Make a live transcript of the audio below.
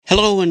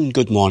Hello and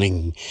good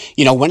morning.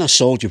 When a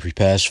soldier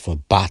prepares for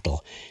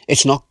battle,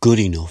 it's not good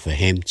enough for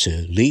him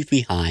to leave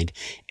behind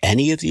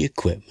any of the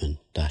equipment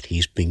that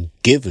he's been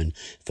given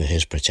for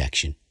his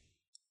protection.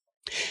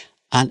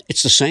 And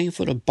it's the same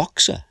for a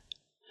boxer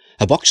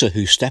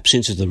who steps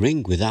into the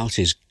ring without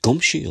his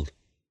gum shield.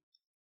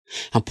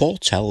 And Paul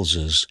tells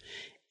us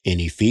in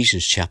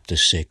Ephesians chapter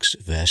 6,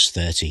 verse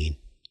 13,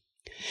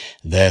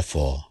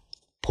 "Therefore,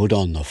 put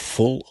on the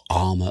full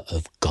armour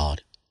of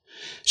God,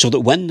 so that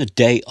when the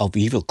day of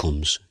evil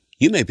comes,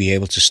 you may be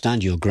able to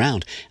stand your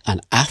ground, and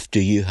after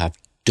you have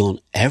done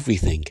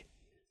everything,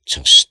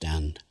 to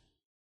stand."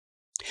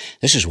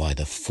 This is why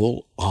the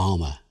full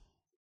armour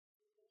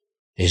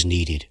is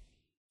needed.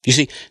 You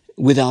see,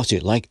 without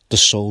it, like the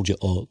soldier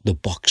or the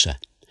boxer,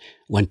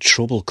 when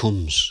trouble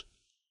comes,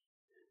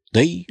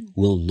 they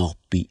will not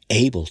be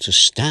able to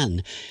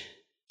stand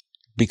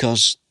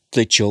because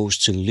they chose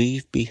to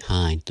leave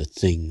behind the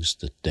things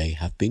that they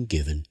have been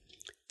given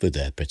for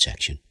their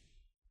protection.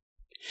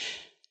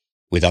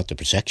 Without the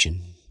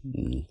protection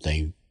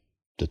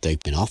that they've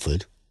been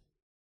offered,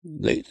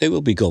 they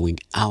will be going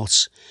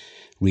out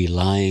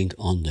relying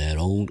on their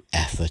own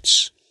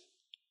efforts.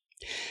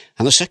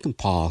 And the second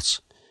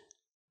part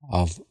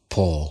of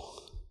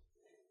Paul,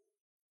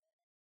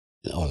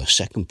 or the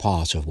second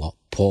part of what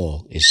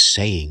Paul is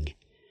saying,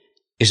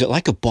 is that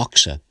like a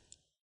boxer,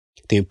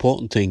 the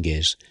important thing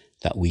is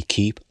that we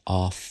keep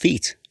our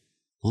feet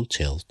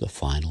until the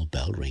final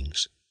bell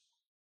rings.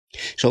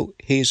 So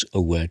here's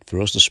a word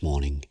for us this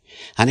morning,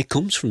 and it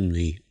comes from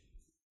the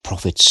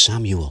prophet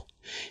Samuel.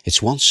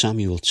 It's 1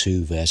 Samuel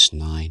 2 verse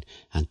 9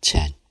 and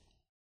 10.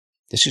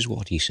 This is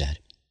what he said.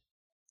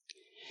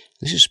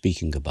 This is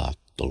speaking about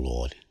the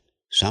Lord.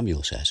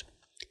 Samuel says,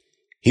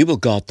 "He will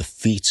guard the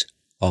feet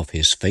of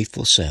his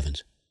faithful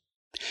servant,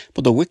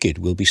 but the wicked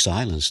will be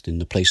silenced in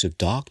the place of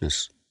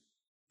darkness.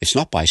 It's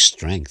not by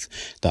strength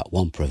that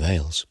one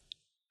prevails.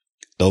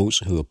 Those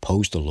who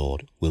oppose the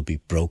Lord will be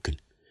broken.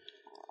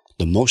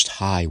 The Most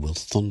High will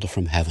thunder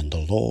from heaven. The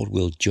Lord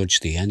will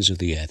judge the ends of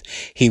the earth.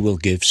 He will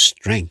give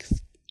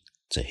strength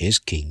to his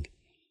king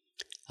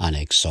and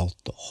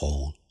exalt the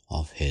horn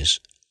of his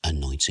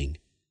anointing."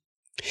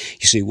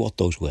 You see what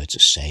those words are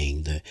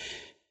saying, that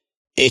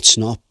it's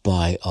not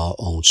by our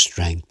own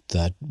strength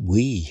that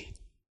we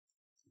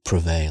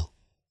prevail.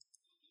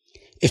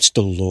 It's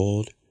the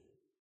Lord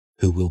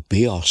who will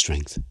be our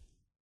strength.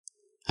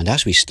 And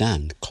as we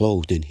stand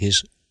clothed in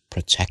his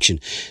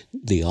protection,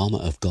 the armour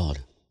of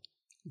God,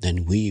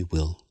 then we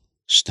will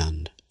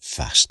stand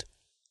fast.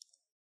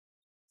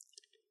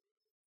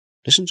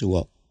 Listen to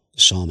what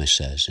the psalmist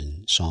says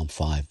in Psalm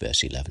 5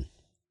 verse 11.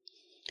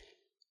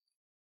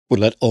 "But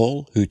let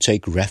all who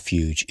take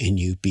refuge in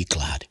you be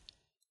glad.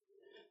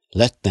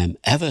 Let them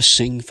ever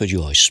sing for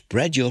joy.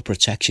 Spread your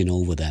protection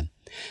over them,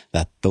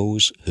 that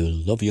those who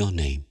love your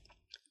name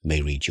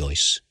may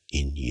rejoice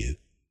in you."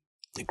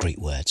 Great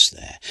words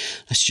there.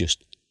 Let's just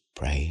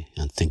pray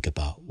and think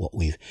about what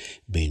we've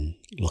been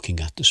looking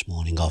at this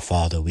morning. Our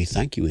Father, we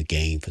thank you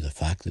again for the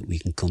fact that we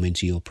can come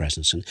into your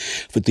presence and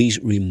for these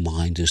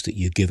reminders that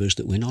you give us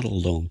that we're not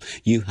alone.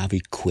 You have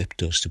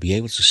equipped us to be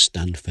able to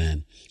stand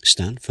firm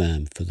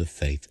for the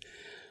faith.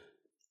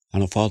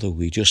 And our Father,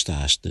 we just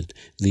ask that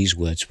these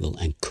words will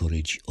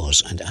encourage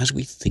us. And as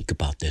we think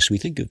about this, we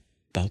think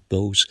about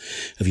those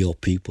of your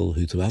people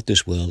who throughout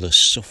this world are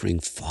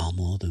suffering far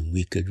more than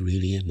we could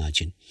really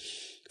imagine.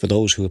 For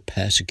those who are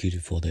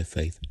persecuted for their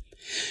faith.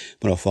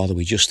 But our Father,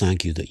 we just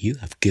thank you that you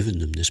have given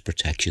them this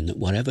protection, that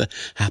whatever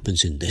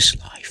happens in this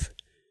life,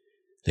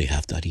 they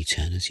have that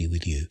eternity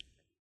with you.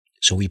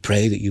 So we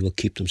pray that you will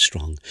keep them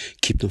strong,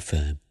 keep them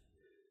firm.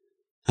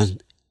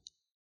 And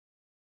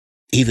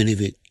even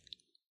if it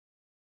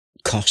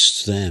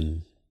costs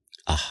them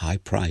a high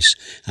price,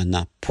 and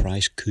that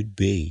price could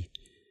be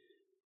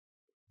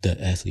their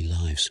earthly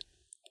lives,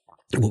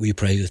 but we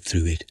pray that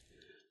through it,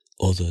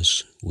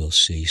 others will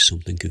see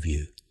something of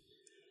you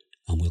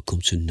and will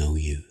come to know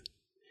you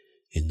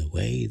in the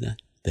way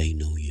that they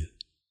know you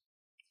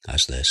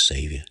as their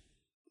Saviour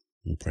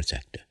and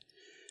Protector.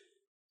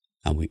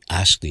 And we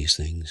ask these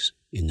things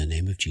in the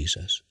name of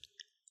Jesus.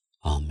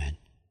 Amen.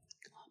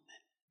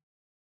 Amen.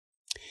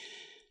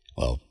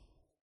 Well,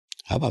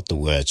 how about the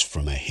words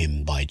from a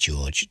hymn by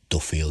George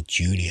Duffield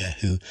Jr.,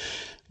 who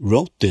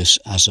wrote this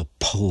as a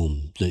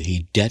poem that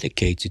he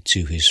dedicated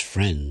to his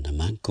friend, a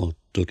man called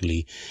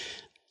Dudley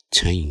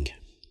Tyng,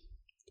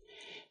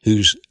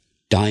 whose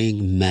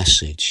dying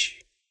message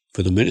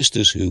for the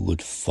ministers who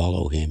would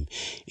follow him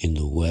in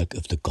the work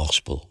of the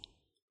gospel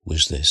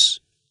was this.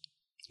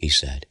 He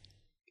said,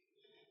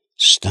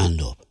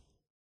 stand up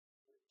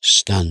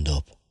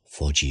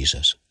for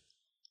Jesus."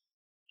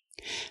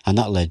 And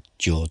that led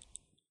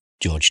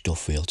George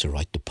Duffield to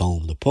write the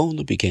poem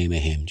that became a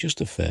hymn, just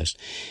the first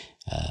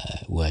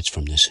words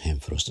from this hymn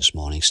for us this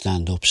morning.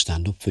 Stand up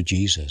for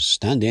Jesus.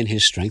 Stand in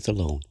his strength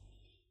alone.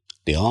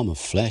 The arm of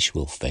flesh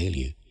will fail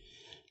you.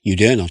 You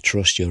dare not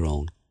trust your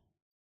own.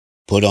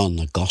 Put on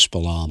the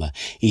gospel armour,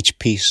 each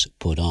piece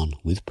put on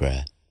with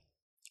prayer.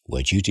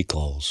 Where duty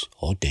calls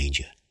or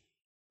danger,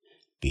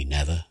 be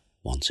never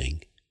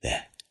wanting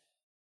there.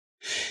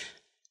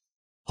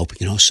 Hope we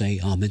can all say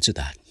amen to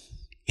that.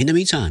 In the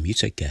meantime, you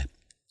take care.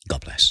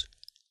 God bless.